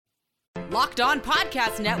Locked On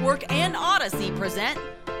Podcast Network and Odyssey present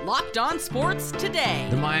Locked On Sports Today.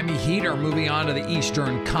 The Miami Heat are moving on to the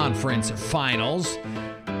Eastern Conference Finals.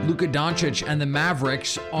 Luka Doncic and the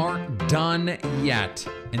Mavericks aren't done yet.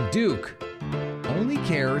 And Duke only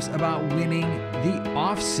cares about winning the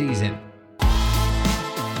offseason.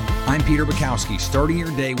 I'm Peter Bukowski, starting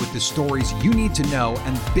your day with the stories you need to know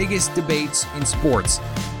and biggest debates in sports.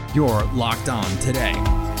 You're Locked On Today.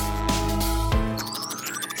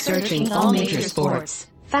 Searching all major sports.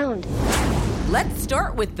 Found. Let's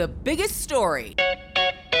start with the biggest story.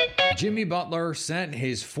 Jimmy Butler sent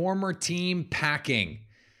his former team packing.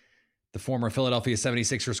 The former Philadelphia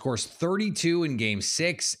 76ers scores 32 in Game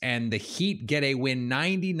 6, and the Heat get a win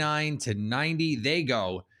 99-90. They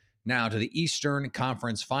go now to the Eastern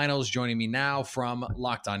Conference Finals. Joining me now from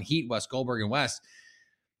Locked On Heat, Wes Goldberg. And Wes,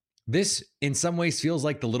 this in some ways feels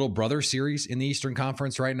like the little brother series in the Eastern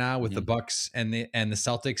Conference right now, with the Bucks and the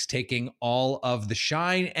Celtics taking all of the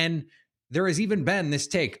shine. And there has even been this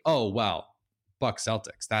take, oh, well, Bucks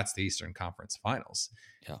Celtics, that's the Eastern Conference Finals.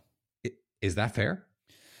 Yeah. Is that fair?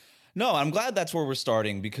 No, I'm glad that's where we're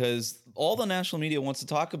starting, because all the national media wants to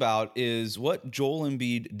talk about is what Joel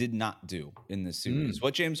Embiid did not do in this series,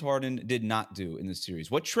 what James Harden did not do in this series,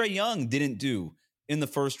 what Trae Young didn't do in the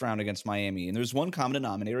first round against Miami. And there's one common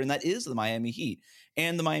denominator, and that is the Miami Heat.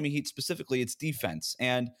 And the Miami Heat specifically, it's defense.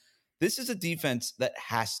 And this is a defense that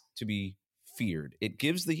has to be feared. It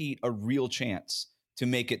gives the Heat a real chance to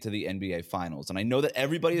make it to the NBA Finals. And I know that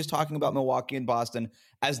everybody is talking about Milwaukee and Boston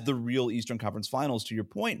as the real Eastern Conference Finals, to your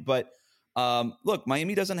point. But look,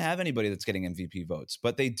 Miami doesn't have anybody that's getting MVP votes,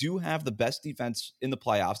 but they do have the best defense in the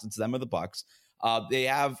playoffs. It's them or the Bucks. They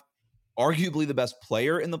have arguably the best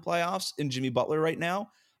player in the playoffs in Jimmy Butler right now.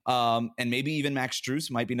 And maybe even Max Strus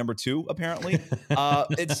might be number 2, apparently.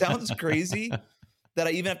 It sounds crazy that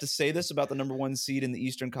I even have to say this about the number 1 seed in the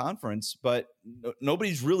Eastern Conference, but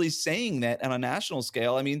nobody's really saying that on a national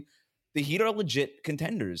scale. I mean, the Heat are legit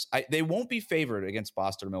contenders. They won't be favored against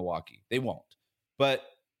Boston or Milwaukee. They won't. But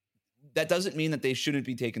that doesn't mean that they shouldn't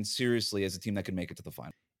be taken seriously as a team that can make it to the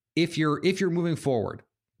final. If you're moving forward,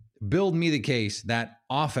 build me the case that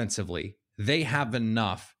offensively they have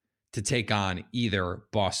enough to take on either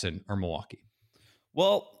Boston or Milwaukee.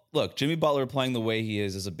 Well, look, Jimmy Butler playing the way he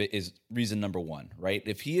is reason number 1, right?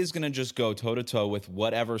 If he is going to just go toe-to-toe with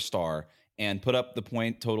whatever star and put up the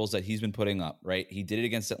point totals that he's been putting up, right? He did it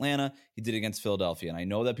against Atlanta. He did it against Philadelphia. And I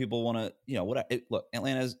know that people want to, look,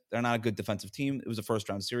 they're not a good defensive team. It was a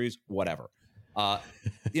first-round series, whatever.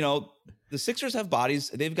 The Sixers have bodies.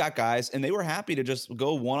 They've got guys, and they were happy to just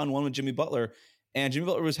go one-on-one with Jimmy Butler. And Jimmy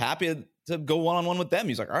Butler was happy to go one-on-one with them.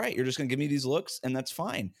 He's like, all right, you're just going to give me these looks, and that's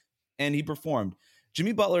fine. And he performed.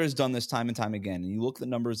 Jimmy Butler has done this time and time again. And you look at the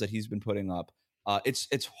numbers that he's been putting up.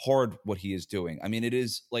 It's hard what he is doing. I mean, it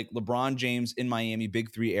is like LeBron James in Miami,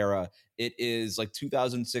 Big 3 era. It is like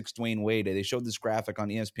 2006 Dwayne Wade. They showed this graphic on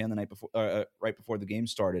ESPN the night before, right before the game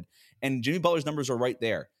started. And Jimmy Butler's numbers are right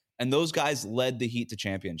there. And those guys led the Heat to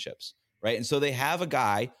championships, right? And so they have a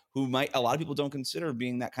guy who a lot of people don't consider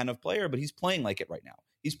being that kind of player, but he's playing like it right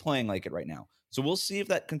now. So we'll see if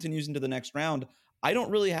that continues into the next round. I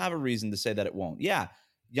don't really have a reason to say that it won't. Yeah,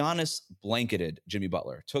 Giannis blanketed Jimmy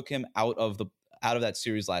Butler, took him out of that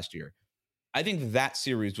series last year. I think that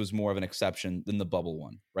series was more of an exception than the bubble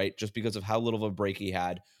one, right? Just because of how little of a break he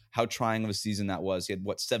had, how trying of a season that was. He had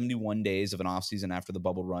 71 days of an offseason after the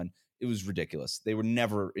bubble run. It was ridiculous. They were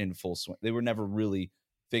never in full swing. They were never really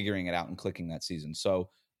figuring it out and clicking that season. So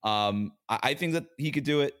I think that he could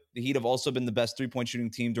do it. The Heat have also been the best 3-point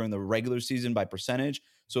shooting team during the regular season by percentage.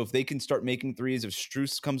 So if they can start making threes, if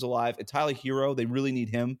Strus comes alive, if Tyler Hero, they really need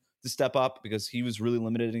him to step up because he was really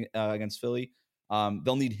limited against Philly.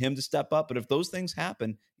 They'll need him to step up. But if those things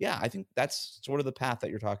happen, yeah, I think that's sort of the path that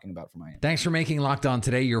you're talking about for Miami. Thanks for making Locked On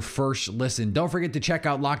Today your first listen. Don't forget to check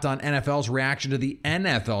out Locked On NFL's reaction to the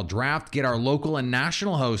NFL Draft. Get our local and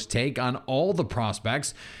national host take on all the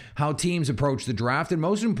prospects, how teams approach the draft, and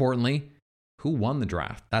most importantly, who won the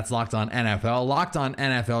draft. That's Locked On NFL, Locked On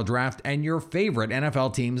NFL Draft, and your favorite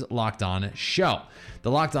NFL team's Locked On show.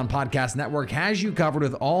 The Locked On Podcast Network has you covered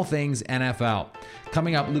with all things NFL.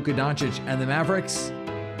 Coming up, Luka Doncic and the Mavericks,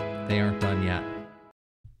 they aren't done yet.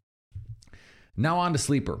 Now on to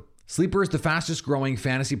Sleeper. Sleeper is the fastest growing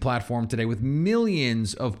fantasy platform today with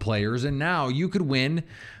millions of players, and now you could win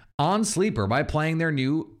on Sleeper by playing their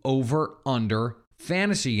new over-under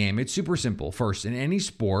fantasy game. It's super simple. First, in any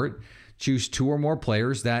sport, choose 2 or more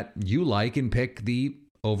players that you like and pick the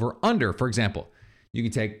over-under. For example, you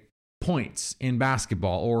can take points in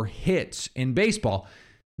basketball or hits in baseball.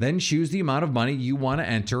 Then choose the amount of money you want to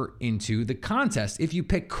enter into the contest. If you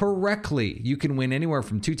pick correctly, you can win anywhere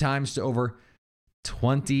from 2 times to over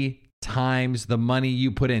 20 times the money you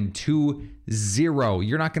put in. 20.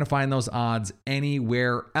 You're not going to find those odds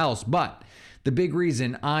anywhere else. But the big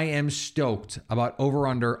reason I am stoked about Over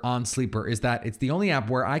Under on Sleeper is that it's the only app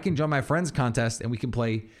where I can join my friends' contest and we can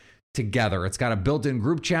play together. It's got a built-in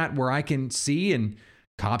group chat where I can see and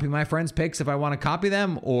copy my friends' picks if I want to copy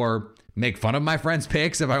them, or make fun of my friends'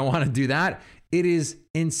 picks if I want to do that. It is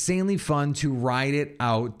insanely fun to ride it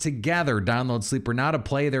out together. Download Sleeper now to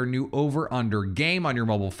play their new over-under game on your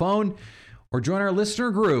mobile phone, or join our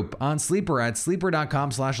listener group on Sleeper at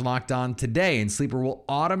sleeper.com/lockedon today. And Sleeper will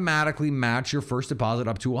automatically match your first deposit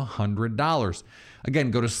up to $100.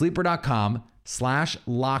 Again, go to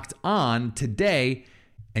sleeper.com/lockedon today,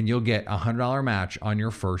 and you'll get a $100 match on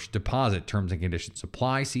your first deposit. Terms and conditions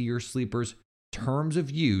apply. See your Sleeper's terms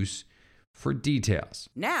of use for details.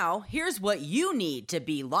 Now, here's what you need to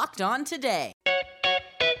be locked on today.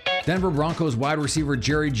 Denver Broncos wide receiver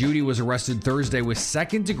Jerry Jeudy was arrested Thursday with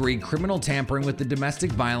second-degree criminal tampering with the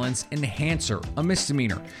domestic violence enhancer, a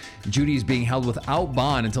misdemeanor. Jeudy is being held without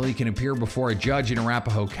bond until he can appear before a judge in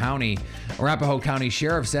Arapahoe County. Arapahoe County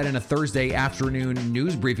Sheriff said in a Thursday afternoon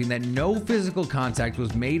news briefing that no physical contact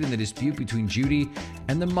was made in the dispute between Jeudy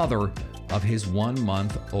and the mother of his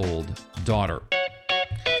 1-month-old daughter.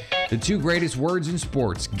 The 2 greatest words in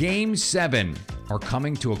sports, Game 7, are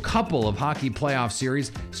coming to a couple of hockey playoff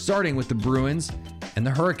series, starting with the Bruins and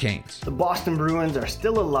the Hurricanes. The Boston Bruins are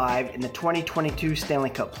still alive in the 2022 Stanley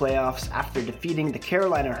Cup playoffs after defeating the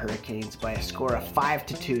Carolina Hurricanes by a score of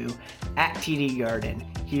 5-2 at TD Garden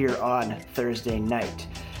here on Thursday night.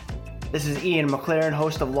 This is Ian McLaren,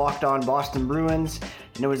 host of Locked On Boston Bruins,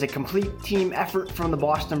 and it was a complete team effort from the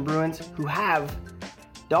Boston Bruins, who have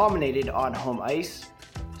dominated on home ice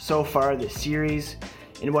so far this series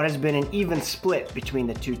in what has been an even split between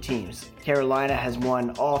the two teams. Carolina has won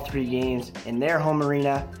all 3 games in their home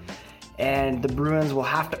arena, and the Bruins will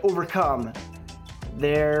have to overcome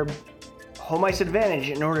their home ice advantage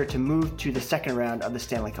in order to move to the second round of the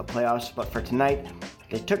Stanley Cup playoffs. But for tonight,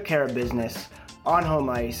 they took care of business on home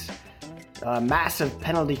ice. Massive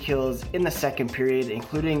penalty kills in the second period,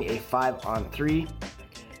 including a 5-on-3,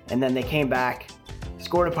 and then they came back,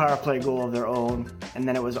 scored a power play goal of their own, and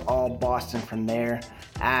then it was all Boston from there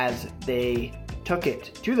as they took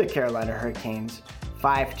it to the Carolina Hurricanes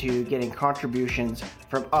 5-2, getting contributions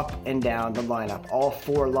from up and down the lineup. All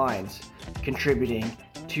 4 lines contributing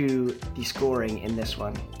to the scoring in this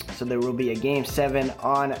one. So there will be a Game 7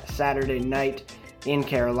 on Saturday night in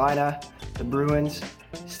Carolina. The Bruins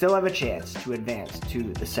still have a chance to advance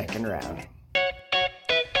to the second round.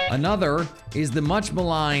 Another is the much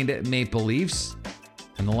maligned Maple Leafs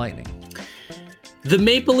and the Lightning. The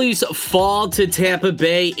Maple Leafs fall to Tampa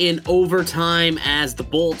Bay in overtime as the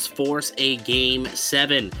Bolts force a Game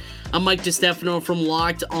 7. I'm Mike DiStefano from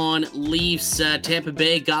Locked On Leafs. Tampa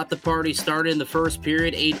Bay got the party started in the first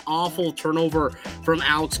period. An awful turnover from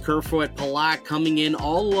Alex Kerfoot. Palat coming in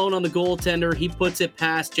all alone on the goaltender. He puts it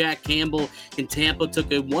past Jack Campbell, and Tampa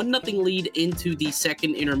took a 1-0 lead into the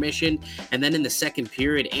second intermission. And then in the second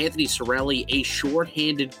period, Anthony Cirelli, a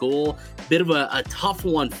shorthanded goal. Bit of a tough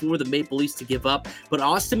one for the Maple Leafs to give up. But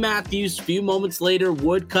Austin Matthews, a few moments later,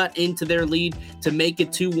 would cut into their lead to make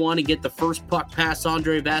it 2-1 and get the first puck past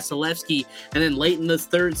Andrei Vasilevsky. And then late in the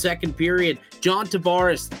second period, John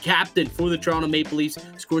Tavares, the captain for the Toronto Maple Leafs,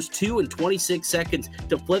 scores 2 in 26 seconds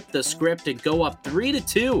to flip the script and go up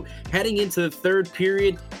 3-2. Heading into the third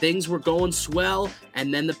period, things were going swell,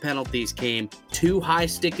 and then the penalties came. 2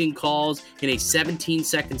 high-sticking calls in a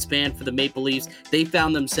 17-second span for the Maple Leafs. They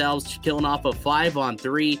found themselves killing off a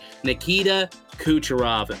 5-on-3. Nikita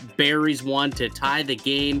Kucherov buries one to tie the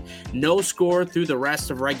game. No score through the rest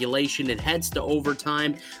of regulation. It heads to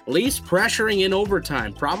overtime. Leafs pressuring in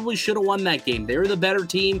overtime. Probably should have won that game. They were the better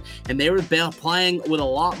team, and they were playing with a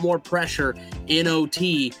lot more pressure in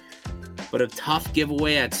OT. But a tough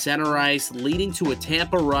giveaway at center ice, leading to a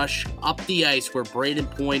Tampa rush up the ice where Braden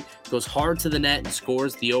Point goes hard to the net and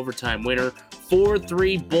scores the overtime winner.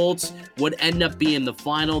 4-3 Bolts would end up being the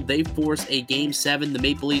final. They force a Game 7. The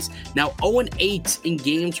Maple Leafs now 0-8 in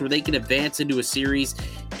games where they can advance into a series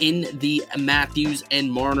in the Matthews and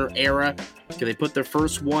Marner era. Can they put their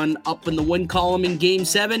first one up in the win column in Game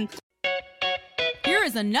 7? Here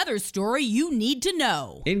is another story you need to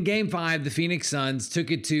know. In Game 5, the Phoenix Suns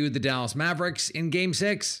took it to the Dallas Mavericks. In Game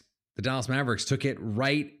 6, the Dallas Mavericks took it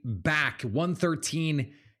right back.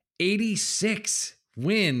 113-86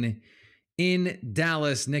 win in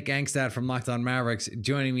Dallas. Nick Angstad from Locked On Mavericks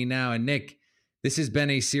joining me now. And Nick, this has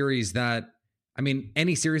been a series that I mean,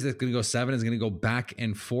 any series that's going to go 7 is going to go back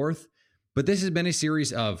and forth. But this has been a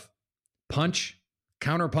series of punch,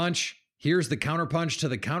 counter punch. Here's the counter punch to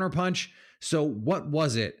the counter punch. So what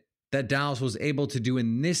was it that Dallas was able to do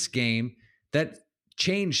in this game that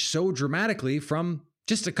changed so dramatically from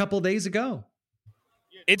just a couple days ago?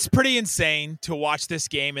 It's pretty insane to watch this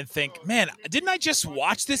game and think, man, didn't I just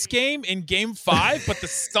watch this game in game 5? But the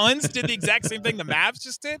Suns did the exact same thing the Mavs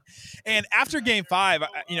just did. And after game 5,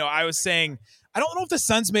 I was saying, I don't know if the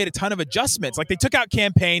Suns made a ton of adjustments. Like, they took out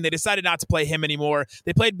Campaign. They decided not to play him anymore.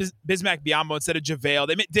 They played Bismack Biyombo instead of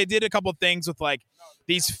JaVale. They did a couple of things with, like,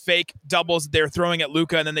 these fake doubles they're throwing at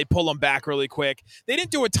Luka, and then they pull them back really quick. They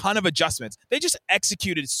didn't do a ton of adjustments. They just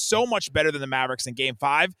executed so much better than the Mavericks in game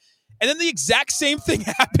 5. And then the exact same thing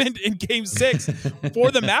happened in game 6 for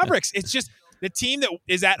the Mavericks. It's just the team that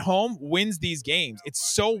is at home wins these games. It's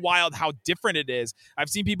so wild how different it is. I've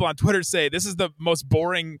seen people on Twitter say this is the most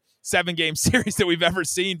boring 7-game series that we've ever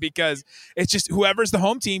seen, because it's just whoever's the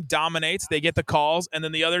home team dominates, they get the calls, and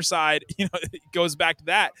then the other side, it goes back to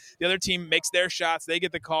that. The other team makes their shots, they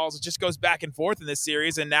get the calls. It just goes back and forth in this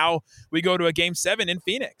series, and now we go to a game 7 in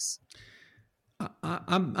Phoenix.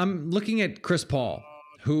 I'm looking at Chris Paul,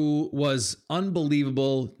 who was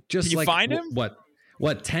unbelievable. Just Can you like find him?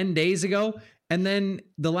 What 10 days ago, and then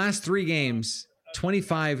the last 3 games,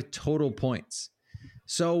 25 total points.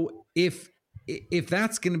 So if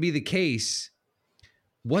that's going to be the case,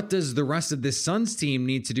 what does the rest of this Suns team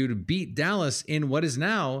need to do to beat Dallas in what is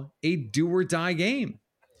now a do or die game?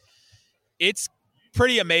 It's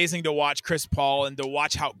pretty amazing to watch Chris Paul and to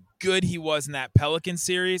watch how good he was in that Pelican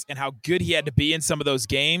series and how good he had to be in some of those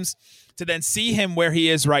games, to then see him where he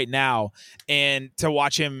is right now and to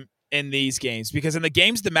watch him in these games. Because in the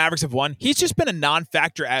games the Mavericks have won, he's just been a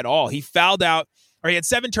non-factor at all. He fouled out, or he had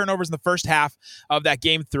 7 turnovers in the first half of that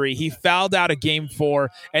game 3. He fouled out a game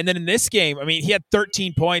 4. And then in this game, I mean, he had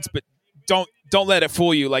 13 points, but don't let it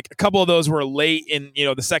fool you. Like, a couple of those were late in,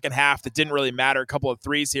 the second half that didn't really matter. A couple of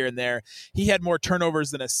threes here and there. He had more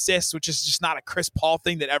turnovers than assists, which is just not a Chris Paul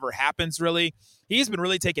thing that ever happens, really. He's been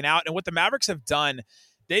really taken out. And what the Mavericks have done,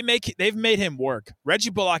 they've made him work.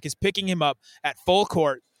 Reggie Bullock is picking him up at full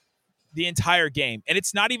court the entire game. And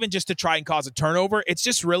it's not even just to try and cause a turnover. It's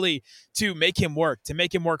just really to make him work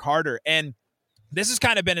harder. And this has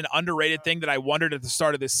kind of been an underrated thing that I wondered at the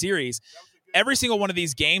start of this series. Every single one of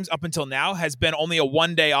these games up until now has been only a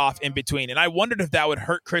 1 day off in between. And I wondered if that would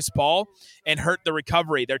hurt Chris Paul and hurt the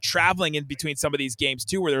recovery. They're traveling in between some of these games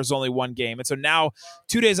too, where there's only 1 game. And so now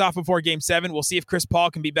 2 days off before game 7, we'll see if Chris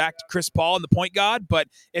Paul can be back to Chris Paul and the point guard. But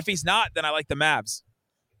if he's not, then I like the Mavs.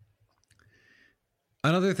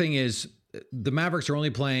 Another thing is the Mavericks are only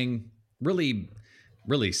playing really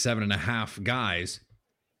 7.5 guys,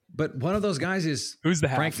 but one of those guys is who's the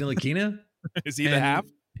Frank half? Ntilikina. Is he the half?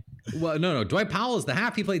 Well, no. Dwight Powell is the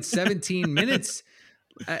half. He played 17 minutes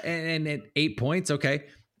and at 8 points. Okay.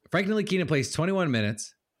 Frank Ntilikina plays 21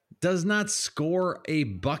 minutes, does not score a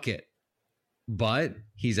bucket, but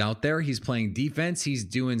he's out there. He's playing defense. He's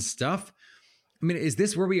doing stuff. I mean, is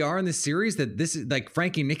this where we are in this series, that this is like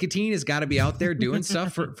Frankie Nicotine has got to be out there doing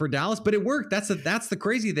stuff for Dallas? But it worked. That's the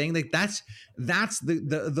crazy thing. Like that's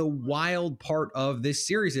the wild part of this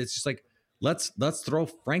series. It's just like, let's throw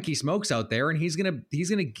Frankie Smokes out there and he's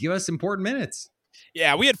gonna give us important minutes.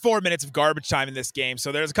 Yeah, we had 4 minutes of garbage time in this game,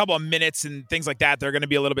 so there's a couple of minutes and things like that. They're going to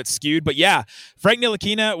be a little bit skewed, but yeah, Frank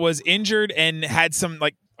Ntilikina was injured and had some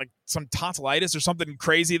like some tonsillitis or something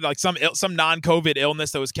crazy, like some non-COVID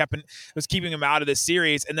illness that was keeping him out of this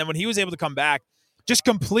series. And then when he was able to come back, just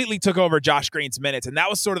completely took over Josh Green's minutes, and that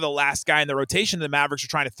was sort of the last guy in the rotation the Mavericks were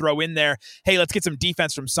trying to throw in there. Hey, let's get some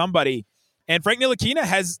defense from somebody. And Frank Ntilikina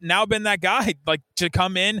has now been that guy, like, to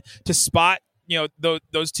come in to spot,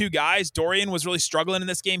 those 2 guys. Dorian was really struggling in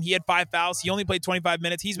this game. He had 5 fouls. He only played 25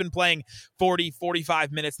 minutes. He's been playing 40,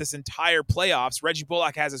 45 minutes this entire playoffs. Reggie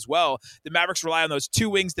Bullock has as well. The Mavericks rely on those 2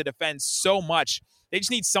 wings to defend so much. They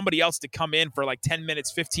just need somebody else to come in for like 10 minutes,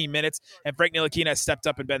 15 minutes, and Frank Ntilikina has stepped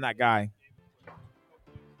up and been that guy.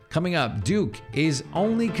 Coming up, Duke is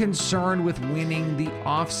only concerned with winning the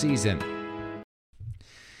offseason.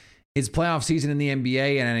 It's playoff season in the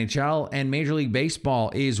NBA and NHL, and Major League Baseball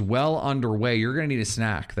is well underway. You're going to need a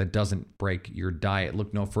snack that doesn't break your diet.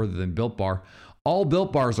 Look no further than Built Bar. All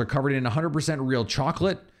Built Bars are covered in 100% real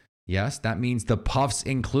chocolate. Yes, that means the puffs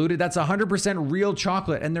included. That's 100% real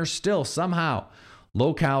chocolate, and they're still somehow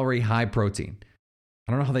low-calorie, high-protein.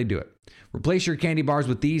 I don't know how they do it. Replace your candy bars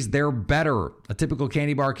with these. They're better. A typical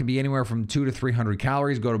candy bar can be anywhere from 200 to 300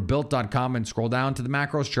 calories. Go to Built.com and scroll down to the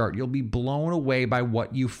macros chart. You'll be blown away by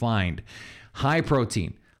what you find. High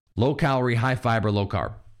protein, low calorie, high fiber, low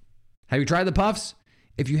carb. Have you tried the puffs?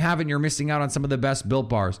 If you haven't, you're missing out on some of the best Built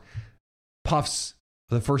Bars. Puffs,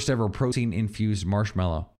 the first ever protein-infused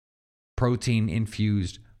marshmallow.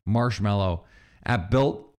 Protein-infused marshmallow. At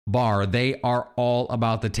Built Bar, they are all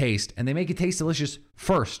about the taste, and they make it taste delicious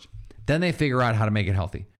first. Then they figure out how to make it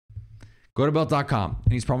healthy. Go to Built.com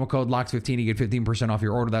and use promo code LOCKED15 to get 15% off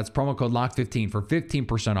your order. That's promo code LOCKED15 for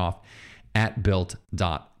 15% off at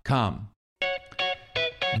Built.com.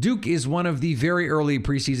 Duke is one of the very early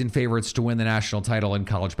preseason favorites to win the national title in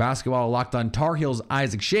college basketball. Locked On Tar Heels'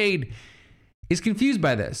 Isaac Shade is confused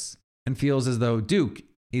by this and feels as though Duke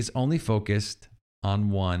is only focused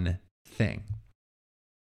on one thing.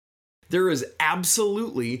 There is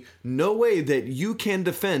absolutely no way that you can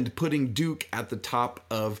defend putting Duke at the top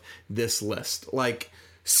of this list. Like,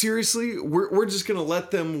 seriously, we're just going to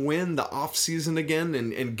let them win the offseason again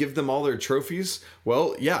and give them all their trophies?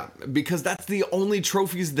 Well, yeah, because that's the only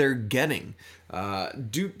trophies they're getting.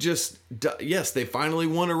 Duke yes, they finally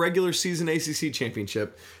won a regular season ACC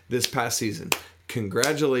championship this past season.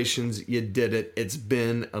 Congratulations, you did it. It's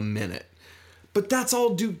been a minute. But that's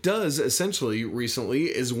all Duke does essentially recently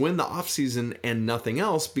is win the offseason and nothing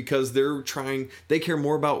else, because they care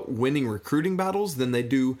more about winning recruiting battles than they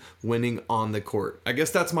do winning on the court. I guess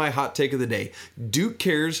that's my hot take of the day. Duke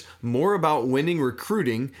cares more about winning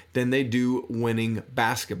recruiting than they do winning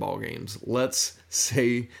basketball games. Let's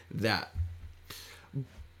say that.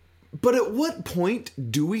 But at what point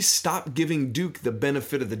do we stop giving Duke the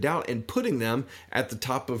benefit of the doubt and putting them at the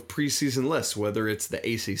top of preseason lists, whether it's the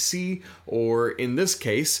ACC or, in this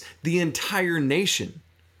case, the entire nation?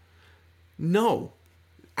 No,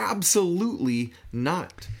 absolutely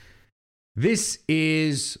not. This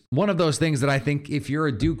is one of those things that I think if you're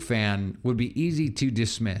a Duke fan would be easy to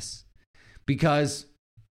dismiss, because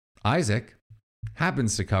Isaac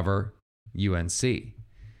happens to cover UNC.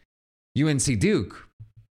 UNC Duke.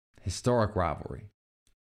 Historic rivalry.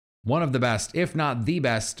 One of the best, if not the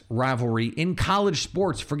best, rivalry in college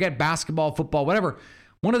sports. Forget basketball, football, whatever.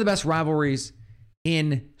 One of the best rivalries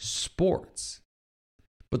in sports.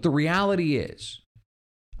 But the reality is,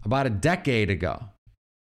 about a decade ago,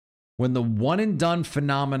 when the one and done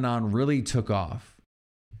phenomenon really took off,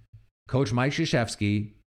 Coach Mike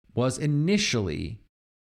Krzyzewski was initially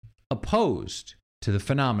opposed to the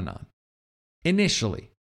phenomenon.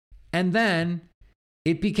 Initially. And then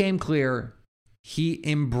it became clear he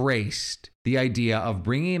embraced the idea of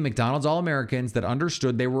bringing in McDonald's All-Americans that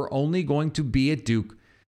understood they were only going to be at Duke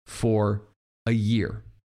for a year.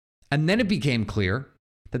 And then it became clear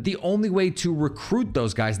that the only way to recruit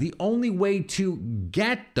those guys, the only way to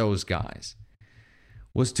get those guys,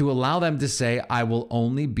 was to allow them to say, I will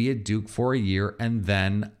only be at Duke for a year and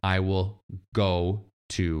then I will go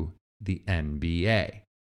to the NBA.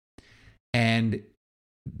 And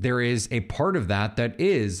there is a part of that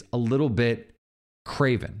is a little bit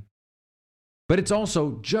craven. But it's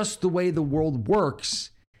also just the way the world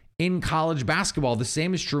works in college basketball. The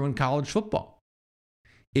same is true in college football.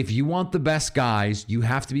 If you want the best guys, you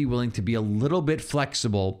have to be willing to be a little bit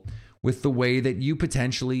flexible with the way that you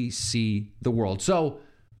potentially see the world. So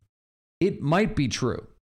it might be true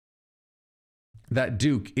that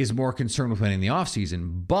Duke is more concerned with winning the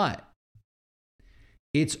offseason, but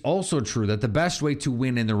it's also true that the best way to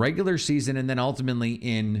win in the regular season and then ultimately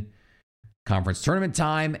in conference tournament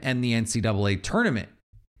time and the NCAA tournament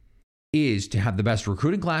is to have the best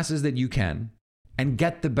recruiting classes that you can and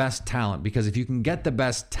get the best talent. Because if you can get the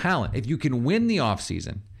best talent, if you can win the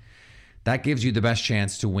offseason, that gives you the best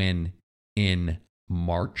chance to win in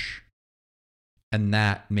March. And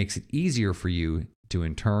that makes it easier for you to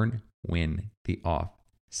in turn win the off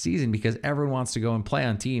season, because everyone wants to go and play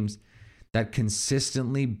on teams that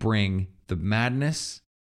consistently bring the madness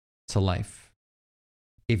to life.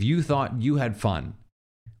 If you thought you had fun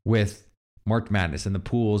with March Madness and the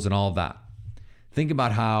pools and all of that, think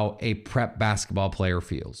about how a prep basketball player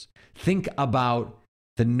feels. Think about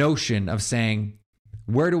the notion of saying,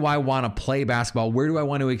 where do I want to play basketball? Where do I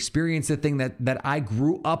want to experience the thing that I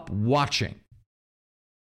grew up watching?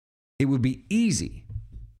 It would be easy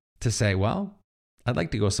to say, well, I'd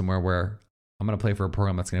like to go somewhere where I'm going to play for a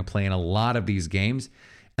program that's going to play in a lot of these games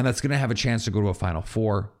and that's going to have a chance to go to a Final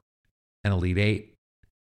Four, an Elite Eight,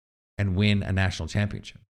 and win a national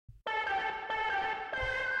championship.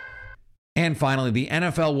 And finally, the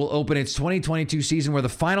NFL will open its 2022 season where the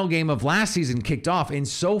final game of last season kicked off in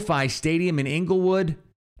SoFi Stadium in Inglewood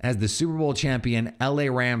as the Super Bowl champion LA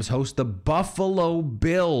Rams host the Buffalo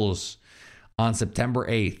Bills on September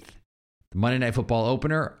 8th. The Monday Night Football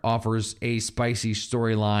opener offers a spicy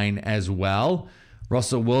storyline as well.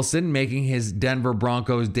 Russell Wilson making his Denver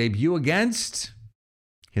Broncos debut against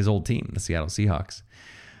his old team, the Seattle Seahawks.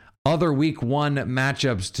 Other week 1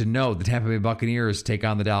 matchups to note: the Tampa Bay Buccaneers take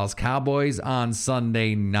on the Dallas Cowboys on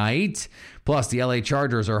Sunday night. Plus, the LA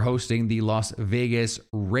Chargers are hosting the Las Vegas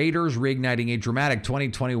Raiders, reigniting a dramatic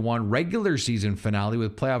 2021 regular season finale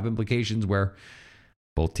with playoff implications where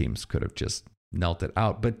both teams could have just knelt it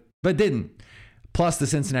out, but didn't. Plus, the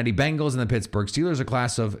Cincinnati Bengals and the Pittsburgh Steelers, a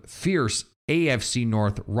class of fierce AFC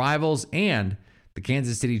North rivals, and the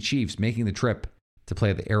Kansas City Chiefs making the trip to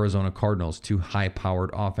play the Arizona Cardinals, 2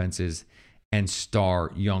 high-powered offenses and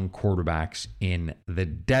star young quarterbacks in the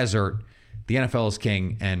desert. The NFL is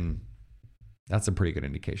king, and that's a pretty good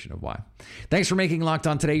indication of why. Thanks for making Locked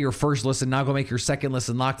On Today your first listen. Now go make your second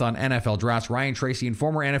listen Locked On NFL Drafts. Ryan Tracy and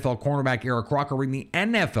former NFL cornerback Eric Crocker bring the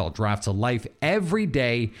NFL Draft to life every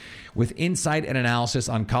day with insight and analysis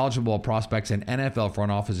on college football prospects and NFL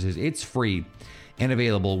front offices. It's free and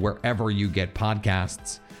available wherever you get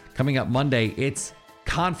podcasts. Coming up Monday, it's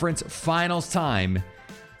conference finals time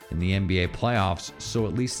in the NBA playoffs. So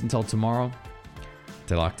at least until tomorrow,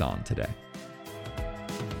 stay locked on today.